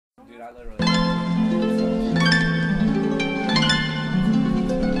dude. I literally.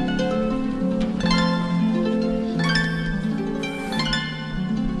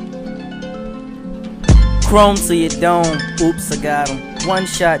 Chrome to your dome, oops, I got him. One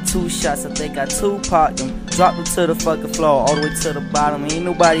shot, two shots, I think I two-pocked them. Dropped them to the fucking floor, all the way to the bottom. Ain't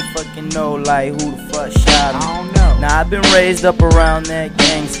nobody fucking know, like, who the fuck shot him. I don't know. Now, I've been raised up around that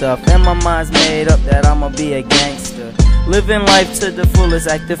gang stuff, and my mind's made up that I'ma be a gangster. Living life to the fullest,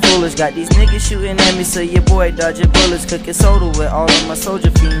 acting foolish. Got these niggas shooting at me, so your boy dodging bullets. Cooking soda with all of my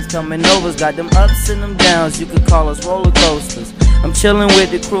soldier fiends coming overs. Got them ups and them downs, you could call us roller coasters. I'm chilling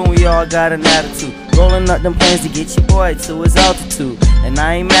with the crew, we all got an attitude. Rolling up them planes to get your boy to his altitude. And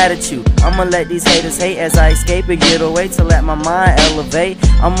I ain't mad at you, I'ma let these haters hate as I escape and get away to let my mind elevate.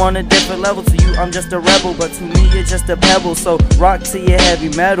 I'm on a different level, to you I'm just a rebel, but to me you're just a pebble. So rock to your heavy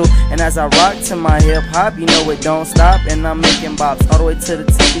metal, and as I rock to my hip hop, you know it don't stop. And I'm making bops all the way to the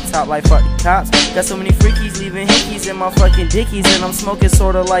tippy top like fuck the cops. Got so many freakies leaving hickeys in my fucking dickies, and I'm smoking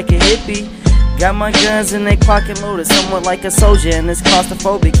sorta like a hippie. Got my guns in they pocket loaded, somewhat like a soldier, and it's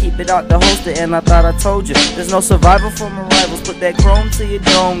claustrophobic. Keep it out the holster, and I thought I told you. There's no survival for my rivals. Put that chrome to your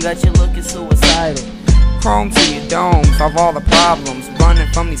dome, got you looking suicidal. Chrome to your dome, solve all the problems. Running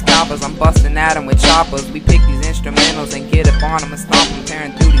from these coppers, I'm busting at them with choppers. We pick these instrumentals and get up on them and stomp them.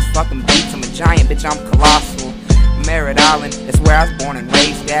 Tearing through these fucking beats, I'm a giant, bitch, I'm colossal. Merritt Island, that's where I was born and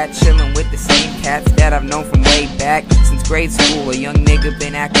raised at. Chillin' with the same cats that I've known from way back. Since grade school, a young nigga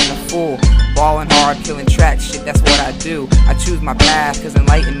been acting a fool. Ballin' hard, killing tracks, shit, that's what I do. I choose my path, cause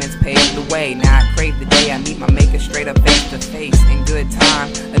enlightenment's paved the way. Now I crave the day I meet my maker straight up face to face. In good time,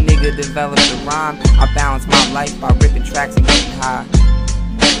 a nigga develops a rhyme. I balance my life by ripping tracks and getting high.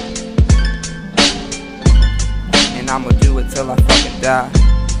 And I'ma do it till I fucking die.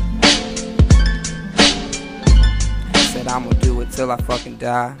 Said I'ma do it till I fucking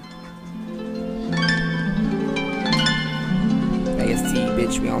die. A.S.T,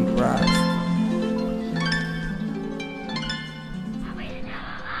 bitch, we on the rise.